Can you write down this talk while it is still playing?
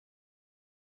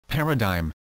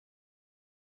Paradigm.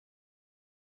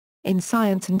 In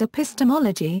science and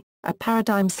epistemology, a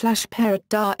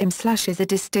paradigm/ppærədaɪm/ is a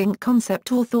distinct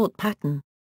concept or thought pattern.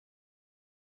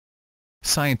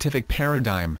 Scientific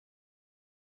paradigm.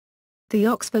 The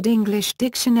Oxford English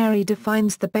Dictionary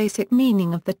defines the basic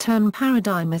meaning of the term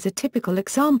paradigm as a typical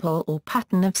example or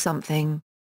pattern of something.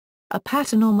 A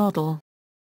pattern or model.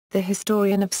 The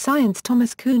historian of science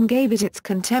Thomas Kuhn gave it its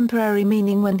contemporary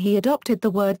meaning when he adopted the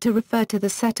word to refer to the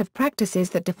set of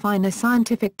practices that define a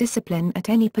scientific discipline at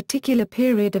any particular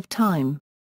period of time.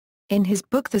 In his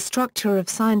book The Structure of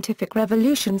Scientific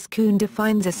Revolutions, Kuhn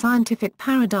defines a scientific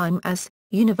paradigm as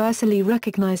universally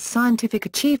recognized scientific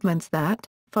achievements that,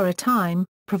 for a time,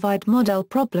 provide model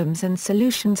problems and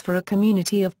solutions for a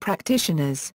community of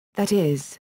practitioners, that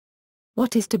is,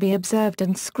 what is to be observed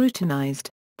and scrutinized,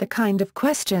 the kind of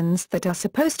questions that are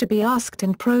supposed to be asked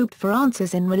and probed for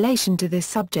answers in relation to this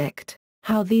subject,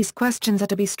 how these questions are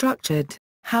to be structured,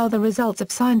 how the results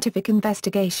of scientific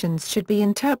investigations should be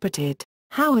interpreted,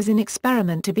 how is an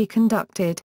experiment to be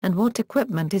conducted, and what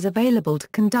equipment is available to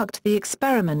conduct the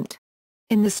experiment.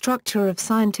 In The Structure of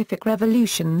Scientific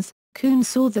Revolutions, Kuhn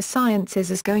saw the sciences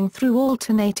as going through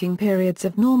alternating periods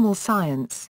of normal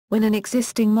science, when an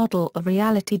existing model of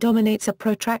reality dominates a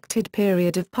protracted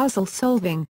period of puzzle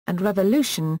solving, and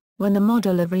revolution, when the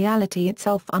model of reality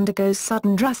itself undergoes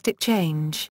sudden drastic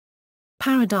change.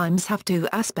 Paradigms have two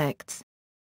aspects.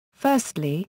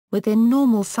 Firstly, within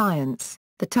normal science,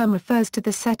 the term refers to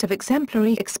the set of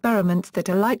exemplary experiments that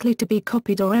are likely to be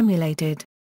copied or emulated.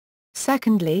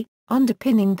 Secondly,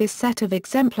 underpinning this set of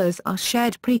exemplars are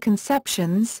shared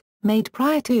preconceptions, made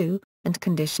prior to, and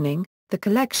conditioning, the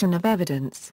collection of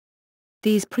evidence.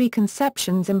 These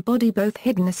preconceptions embody both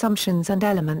hidden assumptions and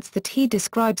elements that he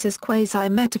describes as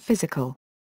quasi-metaphysical.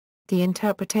 The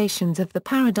interpretations of the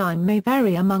paradigm may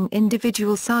vary among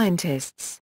individual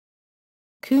scientists.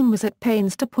 Kuhn was at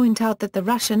pains to point out that the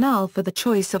rationale for the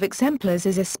choice of exemplars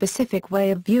is a specific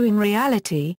way of viewing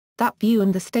reality. That view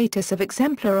and the status of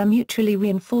exemplar are mutually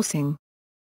reinforcing.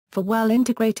 For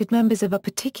well-integrated members of a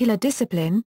particular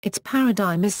discipline, its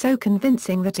paradigm is so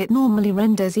convincing that it normally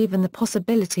renders even the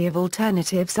possibility of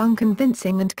alternatives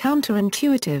unconvincing and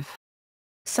counterintuitive.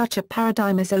 Such a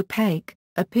paradigm is opaque,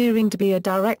 appearing to be a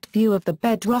direct view of the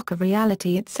bedrock of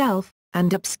reality itself,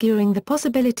 and obscuring the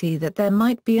possibility that there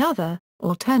might be other,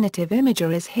 alternative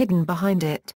imageries hidden behind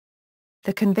it.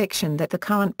 The conviction that the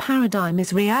current paradigm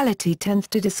is reality tends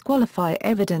to disqualify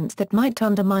evidence that might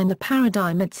undermine the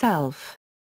paradigm itself.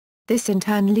 This in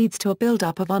turn leads to a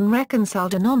buildup of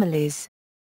unreconciled anomalies.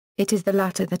 It is the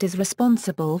latter that is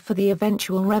responsible for the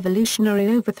eventual revolutionary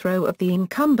overthrow of the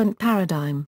incumbent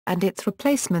paradigm, and its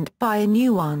replacement by a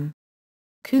new one.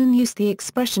 Kuhn used the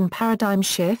expression paradigm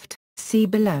shift, see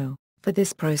below, for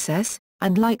this process,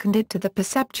 and likened it to the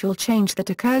perceptual change that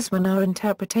occurs when our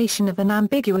interpretation of an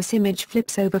ambiguous image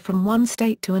flips over from one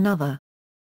state to another.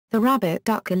 The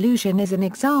rabbit-duck illusion is an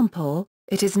example.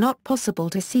 It is not possible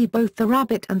to see both the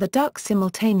rabbit and the duck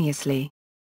simultaneously.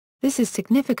 This is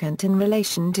significant in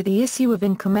relation to the issue of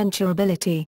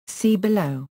incommensurability, see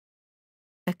below.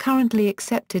 A currently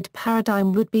accepted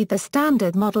paradigm would be the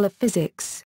standard model of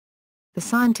physics. The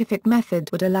scientific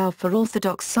method would allow for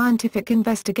orthodox scientific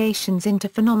investigations into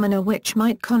phenomena which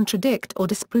might contradict or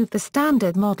disprove the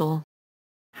standard model.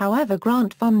 However,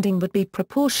 grant funding would be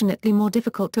proportionately more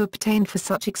difficult to obtain for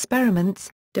such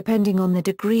experiments, depending on the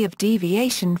degree of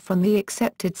deviation from the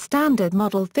accepted standard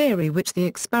model theory which the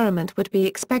experiment would be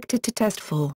expected to test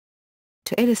for.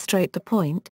 To illustrate the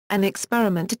point, an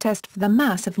experiment to test for the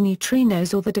mass of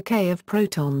neutrinos or the decay of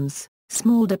protons,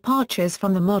 small departures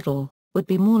from the model, would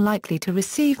be more likely to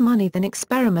receive money than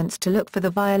experiments to look for the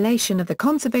violation of the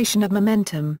conservation of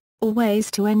momentum, or ways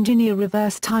to engineer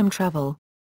reverse time travel.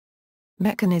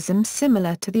 Mechanisms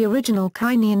similar to the original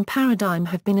Kuhnian paradigm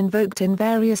have been invoked in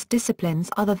various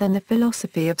disciplines other than the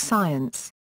philosophy of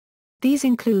science. These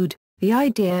include, the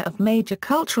idea of major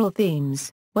cultural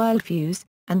themes, worldviews,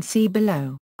 and see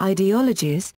below,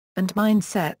 ideologies, and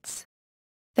mindsets.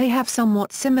 They have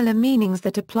somewhat similar meanings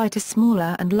that apply to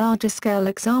smaller and larger scale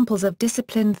examples of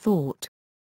disciplined thought.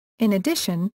 In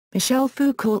addition, Michel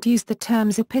Foucault used the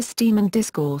terms episteme and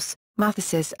discourse,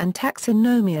 mathesis and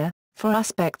taxonomia, for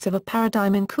aspects of a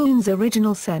paradigm in Kuhn's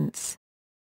original sense.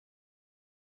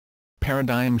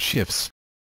 Paradigm shifts.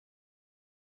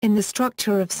 In The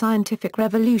Structure of Scientific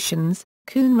Revolutions,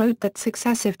 Kuhn wrote that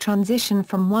successive transition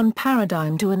from one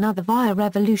paradigm to another via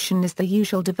revolution is the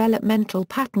usual developmental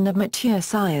pattern of mature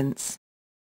science.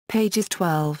 Pages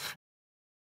 12.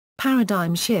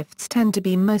 Paradigm shifts tend to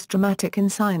be most dramatic in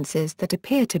sciences that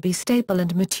appear to be stable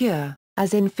and mature,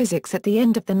 as in physics at the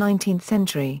end of the 19th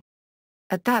century.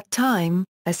 At that time,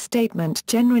 a statement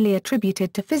generally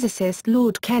attributed to physicist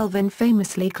Lord Kelvin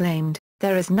famously claimed,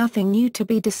 "There is nothing new to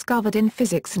be discovered in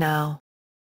physics now.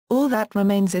 All that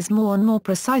remains is more and more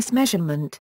precise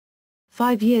measurement."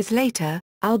 5 years later,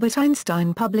 Albert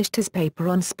Einstein published his paper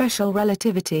on special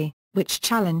relativity, which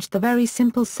challenged the very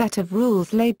simple set of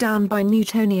rules laid down by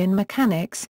Newtonian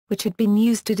mechanics, which had been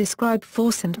used to describe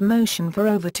force and motion for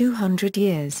over 200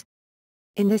 years.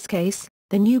 In this case,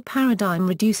 the new paradigm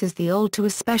reduces the old to a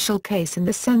special case in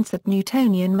the sense that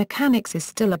Newtonian mechanics is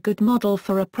still a good model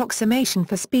for approximation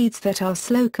for speeds that are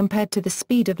slow compared to the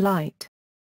speed of light.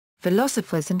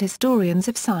 Philosophers and historians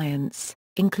of science,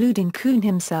 including Kuhn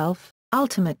himself,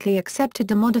 ultimately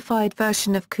accepted a modified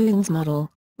version of Kuhn's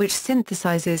model, which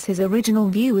synthesizes his original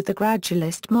view with the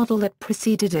gradualist model that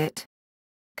preceded it.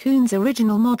 Kuhn's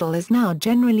original model is now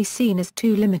generally seen as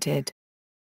too limited.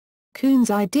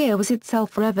 Kuhn's idea was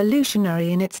itself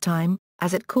revolutionary in its time,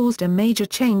 as it caused a major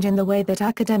change in the way that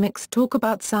academics talk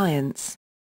about science.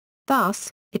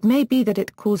 Thus, it may be that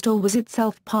it caused or was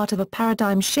itself part of a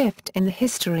paradigm shift in the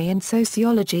history and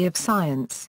sociology of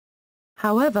science.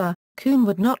 However, Kuhn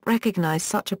would not recognize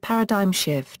such a paradigm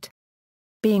shift.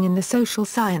 Being in the social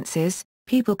sciences,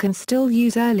 people can still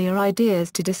use earlier ideas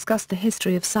to discuss the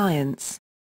history of science.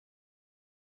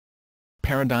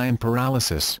 Paradigm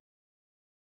paralysis.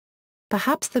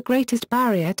 Perhaps the greatest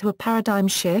barrier to a paradigm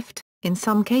shift, in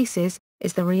some cases,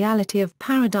 is the reality of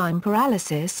paradigm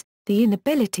paralysis, the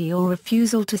inability or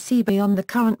refusal to see beyond the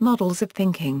current models of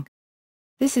thinking.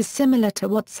 This is similar to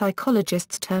what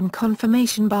psychologists term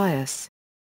confirmation bias.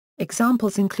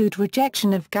 Examples include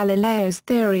rejection of Galileo's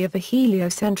theory of a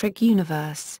heliocentric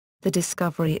universe, the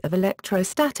discovery of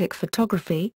electrostatic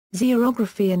photography,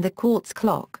 xerography and the quartz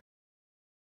clock.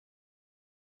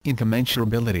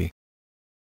 Incommensurability.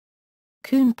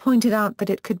 Kuhn pointed out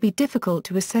that it could be difficult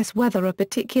to assess whether a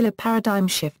particular paradigm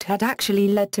shift had actually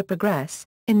led to progress,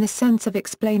 in the sense of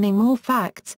explaining more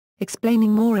facts,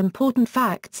 explaining more important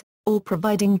facts, or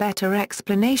providing better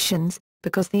explanations,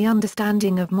 because the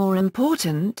understanding of more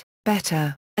important,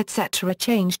 better, etc.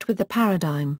 changed with the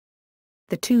paradigm.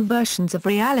 The two versions of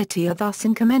reality are thus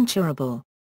incommensurable.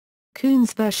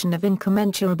 Kuhn's version of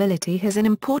incommensurability has an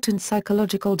important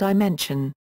psychological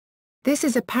dimension. This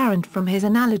is apparent from his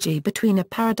analogy between a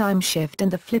paradigm shift and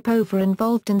the flip-over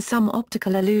involved in some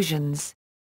optical illusions.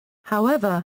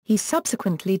 However, he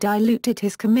subsequently diluted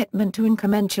his commitment to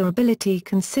incommensurability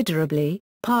considerably,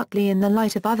 partly in the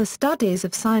light of other studies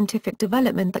of scientific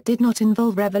development that did not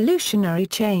involve revolutionary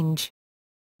change.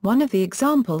 One of the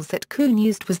examples that Kuhn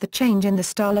used was the change in the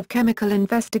style of chemical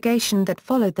investigation that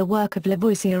followed the work of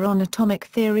Lavoisier on atomic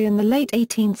theory in the late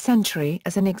 18th century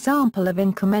as an example of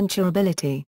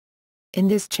incommensurability. In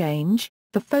this change,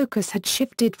 the focus had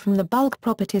shifted from the bulk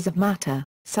properties of matter,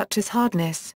 such as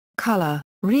hardness, color,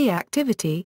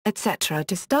 reactivity, etc.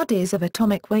 to studies of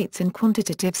atomic weights and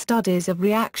quantitative studies of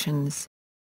reactions.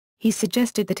 He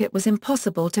suggested that it was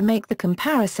impossible to make the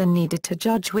comparison needed to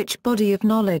judge which body of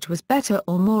knowledge was better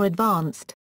or more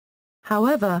advanced.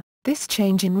 However, this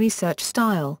change in research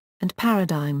style, and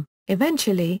paradigm,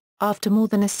 eventually, after more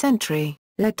than a century,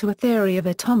 led to a theory of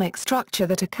atomic structure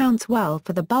that accounts well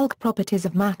for the bulk properties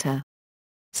of matter.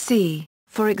 See,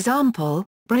 for example,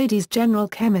 Brady's general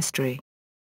chemistry.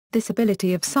 This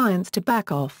ability of science to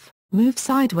back off, move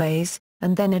sideways,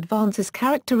 and then advance is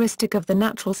characteristic of the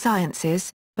natural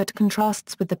sciences, but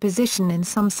contrasts with the position in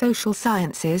some social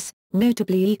sciences,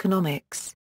 notably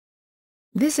economics.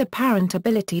 This apparent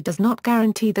ability does not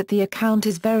guarantee that the account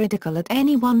is veridical at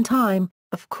any one time,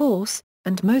 of course,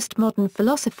 and most modern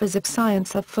philosophers of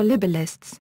science are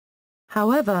fallibilists.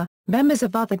 However, members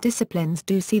of other disciplines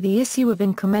do see the issue of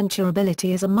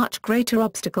incommensurability as a much greater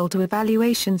obstacle to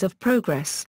evaluations of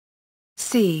progress.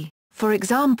 See, for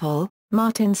example,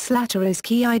 Martin Slattery's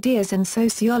Key Ideas in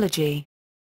Sociology.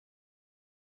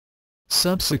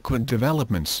 Subsequent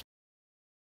developments.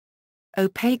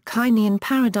 Opaque Keynesian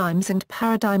paradigms and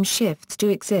paradigm shifts do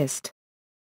exist.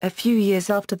 A few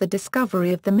years after the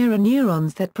discovery of the mirror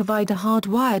neurons that provide a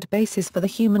hardwired basis for the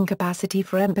human capacity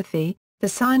for empathy, the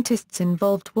scientists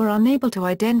involved were unable to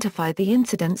identify the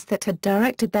incidents that had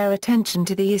directed their attention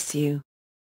to the issue.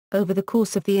 Over the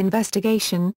course of the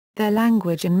investigation, their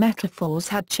language and metaphors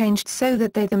had changed so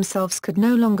that they themselves could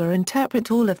no longer interpret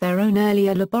all of their own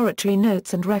earlier laboratory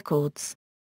notes and records.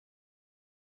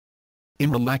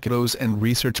 Imrelacados and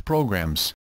research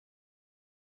programs.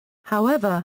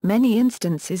 However, many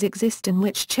instances exist in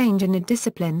which change in a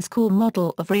discipline's core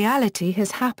model of reality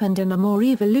has happened in a more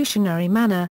evolutionary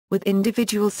manner, with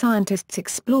individual scientists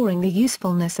exploring the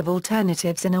usefulness of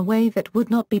alternatives in a way that would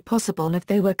not be possible if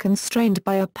they were constrained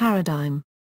by a paradigm.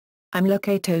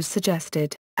 Locatos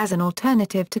suggested, as an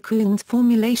alternative to Kuhn's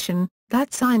formulation,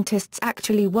 that scientists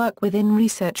actually work within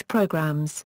research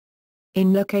programs.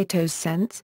 In Locatos'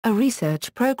 sense, a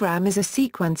research program is a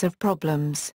sequence of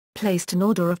problems, placed in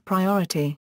order of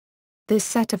priority. This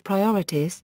set of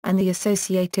priorities, and the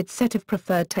associated set of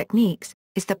preferred techniques,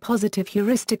 is the positive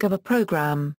heuristic of a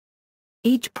program.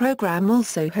 Each program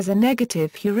also has a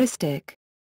negative heuristic.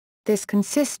 This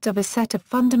consists of a set of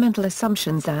fundamental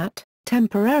assumptions that,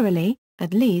 temporarily,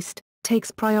 at least,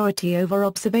 takes priority over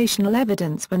observational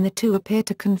evidence when the two appear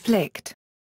to conflict.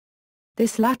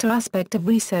 This latter aspect of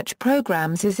research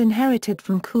programs is inherited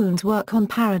from Kuhn's work on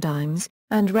paradigms,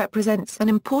 and represents an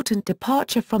important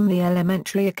departure from the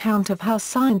elementary account of how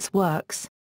science works.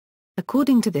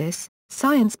 According to this,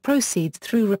 science proceeds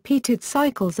through repeated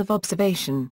cycles of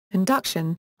observation,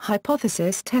 induction,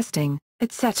 hypothesis testing,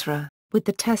 etc., with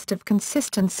the test of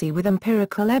consistency with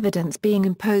empirical evidence being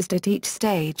imposed at each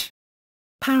stage.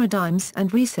 Paradigms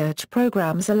and research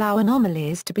programs allow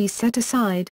anomalies to be set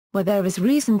aside, where there is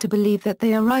reason to believe that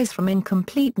they arise from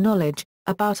incomplete knowledge,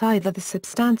 about either the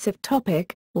substantive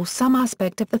topic, or some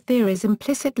aspect of the theories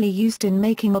implicitly used in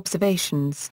making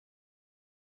observations.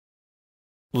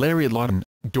 Larry Laudan,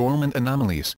 Dormant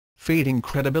Anomalies, Fading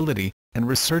Credibility, and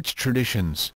Research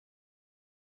Traditions.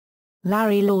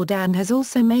 Larry Laudan has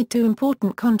also made two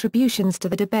important contributions to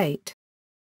the debate.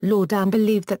 Laudan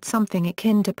believed that something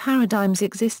akin to paradigms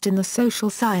exist in the social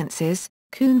sciences.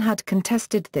 Kuhn had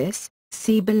contested this,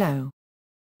 see below.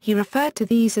 He referred to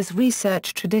these as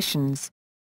research traditions.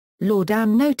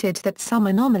 Laudan noted that some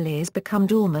anomalies become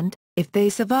dormant, if they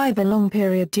survive a long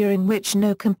period during which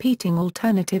no competing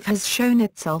alternative has shown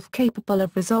itself capable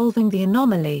of resolving the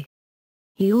anomaly.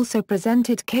 He also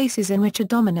presented cases in which a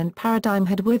dominant paradigm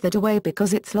had withered away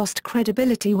because it's lost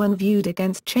credibility when viewed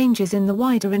against changes in the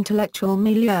wider intellectual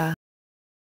milieu.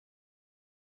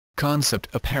 Concept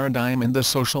of paradigm in the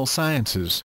social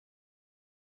sciences.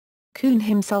 Kuhn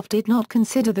himself did not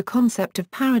consider the concept of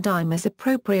paradigm as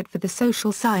appropriate for the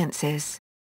social sciences.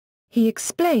 He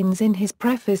explains in his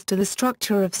preface to The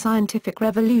Structure of Scientific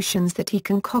Revolutions that he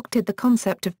concocted the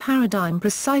concept of paradigm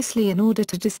precisely in order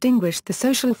to distinguish the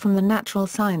social from the natural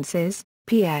sciences,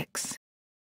 PX.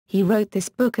 He wrote this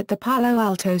book at the Palo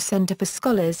Alto Center for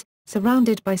Scholars,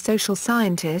 surrounded by social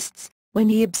scientists, when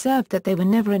he observed that they were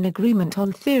never in agreement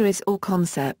on theories or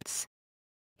concepts.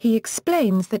 He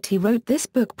explains that he wrote this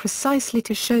book precisely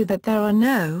to show that there are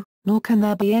no, nor can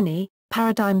there be any,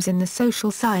 paradigms in the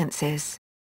social sciences.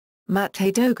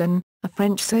 Matthieu Dogen, a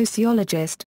French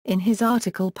sociologist, in his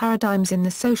article Paradigms in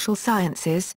the Social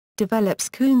Sciences, develops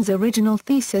Kuhn's original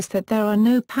thesis that there are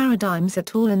no paradigms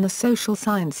at all in the social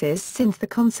sciences since the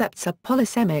concepts are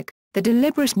polysemic, the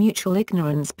deliberate mutual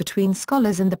ignorance between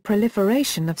scholars and the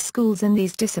proliferation of schools in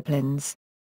these disciplines.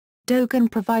 Dogen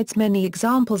provides many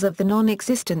examples of the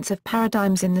non-existence of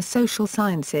paradigms in the social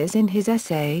sciences in his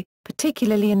essay,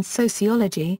 particularly in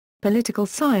sociology, political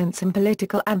science and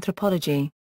political anthropology.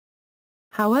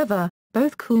 However,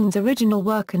 both Kuhn's original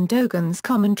work and Dogen's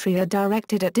commentary are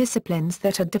directed at disciplines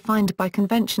that are defined by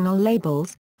conventional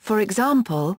labels, for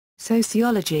example,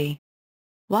 sociology.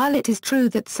 While it is true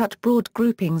that such broad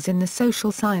groupings in the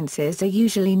social sciences are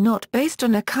usually not based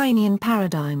on a Kuhnian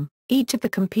paradigm, each of the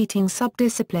competing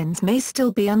subdisciplines may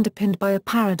still be underpinned by a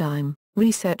paradigm,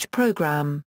 research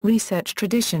program, research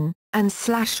tradition,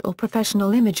 and/or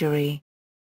professional imagery.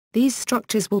 These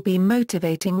structures will be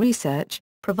motivating research,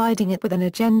 providing it with an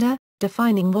agenda,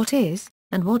 defining what is,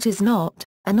 and what is not,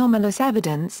 anomalous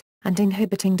evidence, and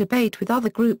inhibiting debate with other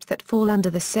groups that fall under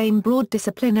the same broad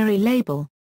disciplinary label.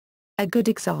 A good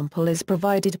example is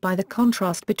provided by the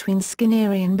contrast between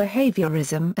Skinnerian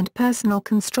behaviorism and personal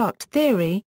construct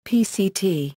theory,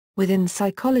 PCT, within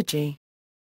psychology.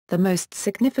 The most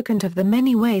significant of the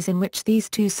many ways in which these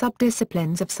two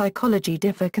subdisciplines of psychology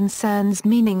differ concerns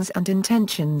meanings and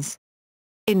intentions.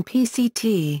 In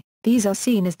PCT, these are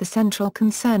seen as the central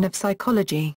concern of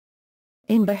psychology.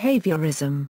 In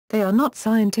behaviorism, they are not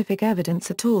scientific evidence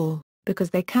at all,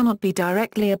 because they cannot be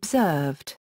directly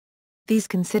observed. These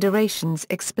considerations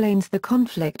explains the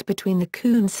conflict between the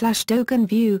Kuhn/Dogen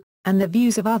view, and the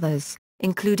views of others,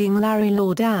 including Larry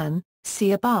Laudan,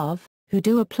 see above, who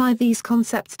do apply these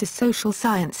concepts to social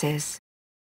sciences.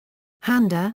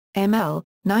 Hander, M.L.,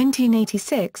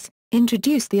 1986,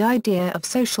 introduced the idea of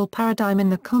social paradigm in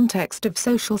the context of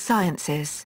social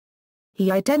sciences. He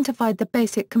identified the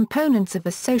basic components of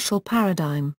a social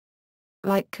paradigm.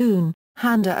 Like Kuhn,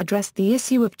 Hander addressed the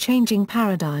issue of changing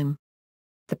paradigm.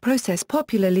 The process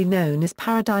popularly known as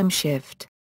paradigm shift.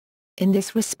 In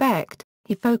this respect,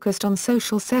 He focused on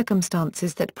social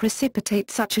circumstances that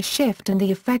precipitate such a shift and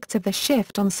the effects of the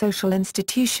shift on social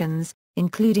institutions,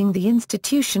 including the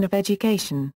institution of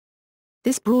education.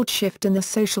 This broad shift in the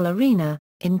social arena,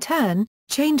 in turn,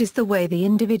 changes the way the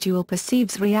individual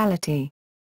perceives reality.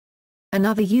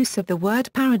 Another use of the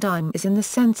word paradigm is in the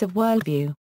sense of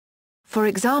worldview. For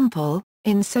example,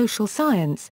 in social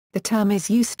science, the term is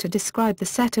used to describe the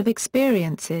set of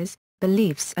experiences,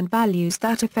 beliefs and values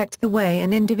that affect the way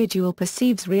an individual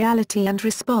perceives reality and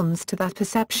responds to that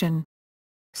perception.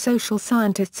 Social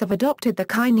scientists have adopted the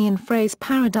Keynesian phrase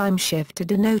paradigm shift to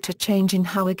denote a change in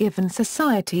how a given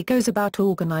society goes about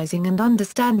organizing and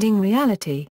understanding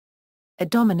reality. A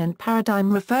dominant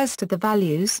paradigm refers to the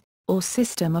values, or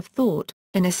system of thought,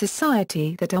 in a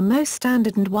society that are most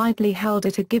standard and widely held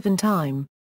at a given time.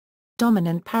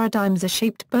 Dominant paradigms are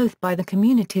shaped both by the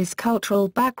community's cultural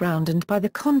background and by the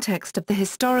context of the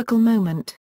historical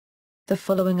moment. The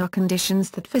following are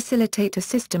conditions that facilitate a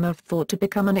system of thought to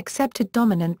become an accepted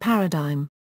dominant paradigm.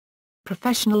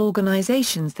 Professional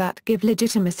organizations that give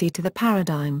legitimacy to the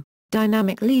paradigm,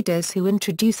 dynamic leaders who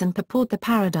introduce and purport the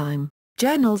paradigm,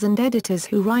 journals and editors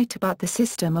who write about the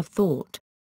system of thought.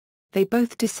 They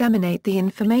both disseminate the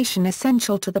information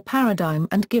essential to the paradigm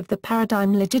and give the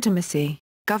paradigm legitimacy.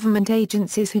 Government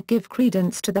agencies who give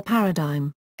credence to the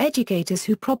paradigm, educators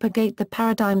who propagate the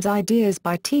paradigm's ideas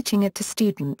by teaching it to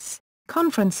students,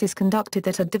 conferences conducted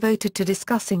that are devoted to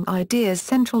discussing ideas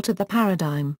central to the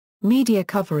paradigm, media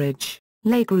coverage,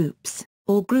 lay groups,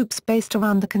 or groups based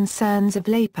around the concerns of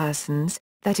laypersons,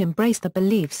 that embrace the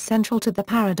beliefs central to the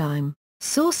paradigm,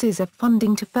 sources of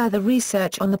funding to further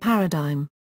research on the paradigm.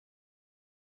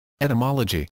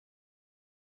 Etymology.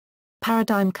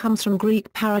 Paradigm comes from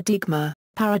Greek paradigma,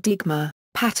 paradigma,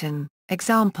 pattern,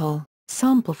 example,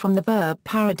 sample from the verb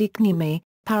paradigmai,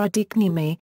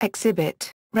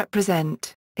 exhibit,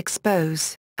 represent,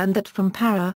 expose, and that from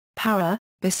para,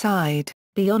 beside,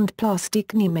 beyond plus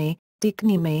digmai,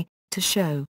 to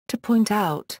show, to point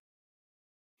out.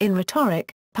 In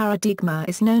rhetoric, paradigma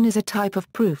is known as a type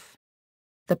of proof.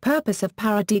 The purpose of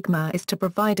paradigma is to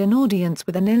provide an audience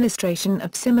with an illustration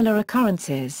of similar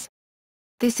occurrences.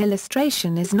 This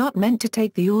illustration is not meant to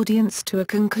take the audience to a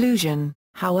conclusion,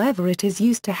 however it is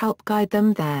used to help guide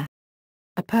them there.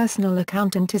 A personal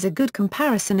accountant is a good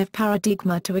comparison of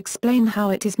paradigma to explain how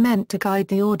it is meant to guide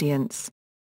the audience.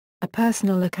 A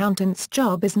personal accountant's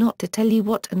job is not to tell you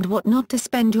what and what not to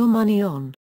spend your money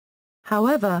on.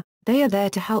 However, they are there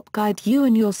to help guide you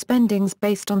in your spendings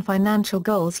based on financial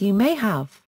goals you may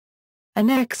have. An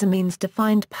exameans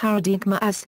defined paradigma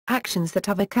as actions that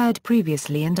have occurred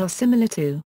previously and are similar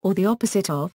to, or the opposite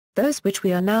of, those which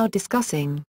we are now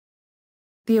discussing.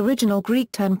 The original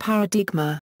Greek term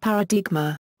paradigma,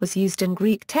 was used in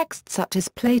Greek texts such as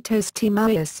Plato's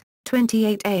Timaeus,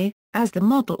 28a, as the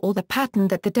model or the pattern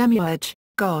that the demiurge,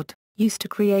 God, used to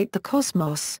create the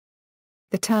cosmos.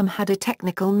 The term had a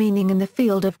technical meaning in the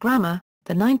field of grammar.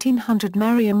 The 1900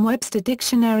 Merriam-Webster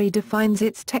dictionary defines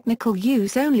its technical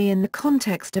use only in the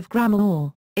context of grammar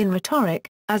or, in rhetoric,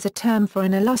 as a term for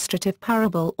an illustrative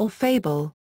parable or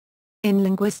fable. In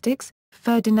linguistics,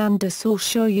 Ferdinand de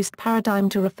Saussure used paradigm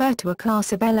to refer to a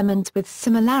class of elements with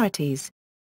similarities.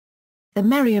 The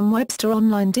Merriam-Webster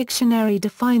Online Dictionary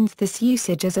defines this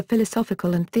usage as a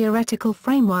philosophical and theoretical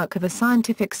framework of a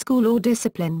scientific school or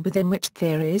discipline within which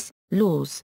theories,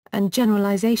 laws, and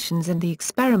generalizations and the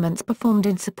experiments performed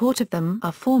in support of them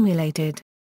are formulated.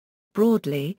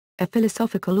 Broadly, a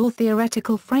philosophical or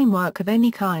theoretical framework of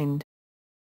any kind.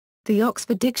 The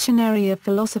Oxford Dictionary of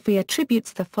Philosophy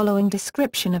attributes the following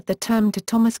description of the term to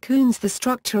Thomas Kuhn's The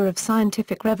Structure of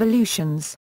Scientific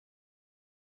Revolutions.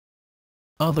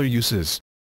 Other uses.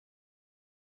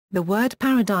 The word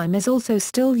paradigm is also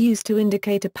still used to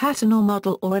indicate a pattern or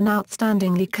model or an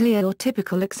outstandingly clear or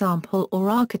typical example or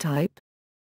archetype.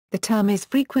 The term is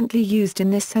frequently used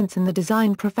in this sense in the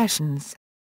design professions.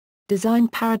 Design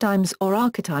paradigms or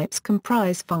archetypes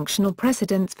comprise functional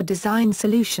precedents for design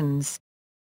solutions.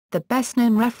 The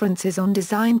best-known references on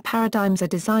design paradigms are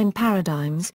Design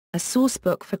Paradigms, a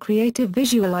sourcebook for creative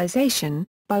visualization,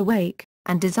 by Wake,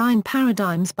 and Design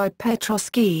Paradigms by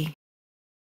Petrosky.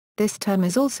 This term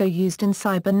is also used in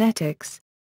cybernetics.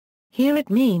 Here it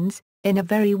means, in a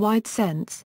very wide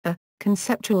sense, a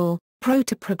conceptual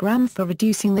proto-program for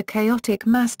reducing the chaotic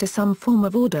mass to some form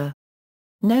of order.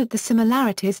 Note the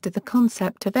similarities to the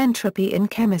concept of entropy in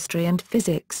chemistry and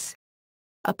physics.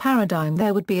 A paradigm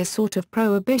there would be a sort of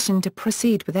prohibition to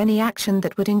proceed with any action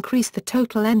that would increase the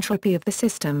total entropy of the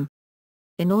system.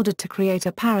 In order to create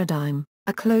a paradigm,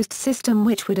 a closed system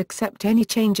which would accept any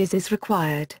changes is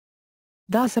required.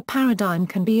 Thus a paradigm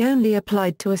can be only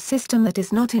applied to a system that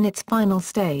is not in its final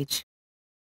stage.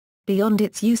 Beyond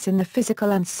its use in the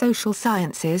physical and social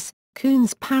sciences,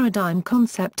 Kuhn's paradigm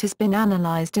concept has been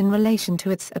analyzed in relation to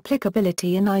its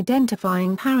applicability in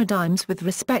identifying paradigms with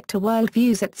respect to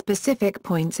worldviews at specific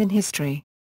points in history.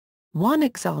 One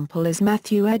example is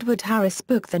Matthew Edward Harris'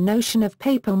 book The Notion of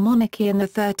Papal Monarchy in the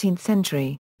 13th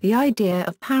Century, The Idea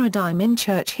of Paradigm in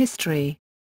Church History.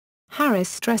 Harris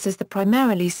stresses the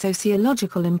primarily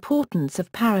sociological importance of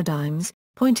paradigms,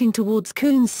 pointing towards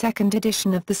Kuhn's second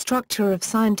edition of The Structure of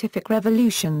Scientific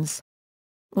Revolutions.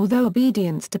 Although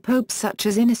obedience to popes such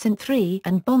as Innocent III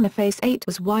and Boniface VIII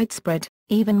was widespread,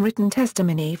 even written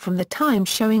testimony from the time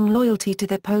showing loyalty to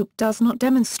the pope does not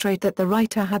demonstrate that the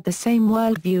writer had the same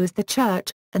worldview as the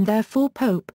Church, and therefore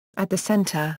Pope, at the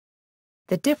center.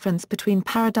 The difference between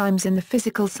paradigms in the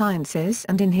physical sciences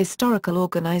and in historical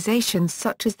organizations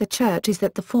such as the Church is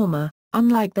that the former,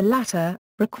 unlike the latter,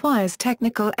 requires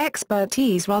technical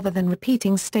expertise rather than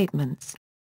repeating statements.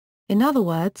 In other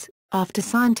words, after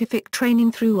scientific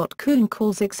training through what Kuhn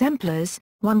calls exemplars,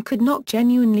 one could not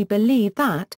genuinely believe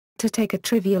that, to take a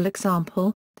trivial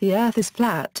example, the Earth is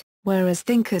flat, whereas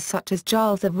thinkers such as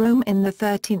Giles of Rome in the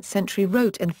 13th century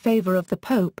wrote in favor of the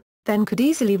Pope, then could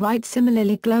easily write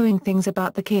similarly glowing things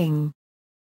about the King.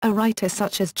 A writer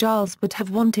such as Giles would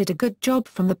have wanted a good job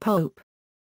from the Pope.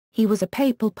 He was a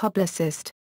papal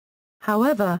publicist.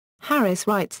 However, Harris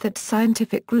writes that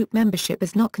scientific group membership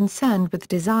is not concerned with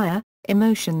desire,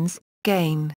 emotions,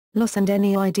 gain, loss and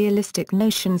any idealistic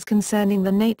notions concerning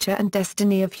the nature and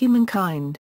destiny of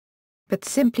humankind, but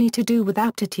simply to do with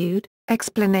aptitude,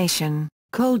 explanation,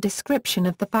 cold description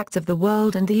of the facts of the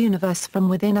world and the universe from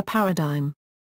within a paradigm.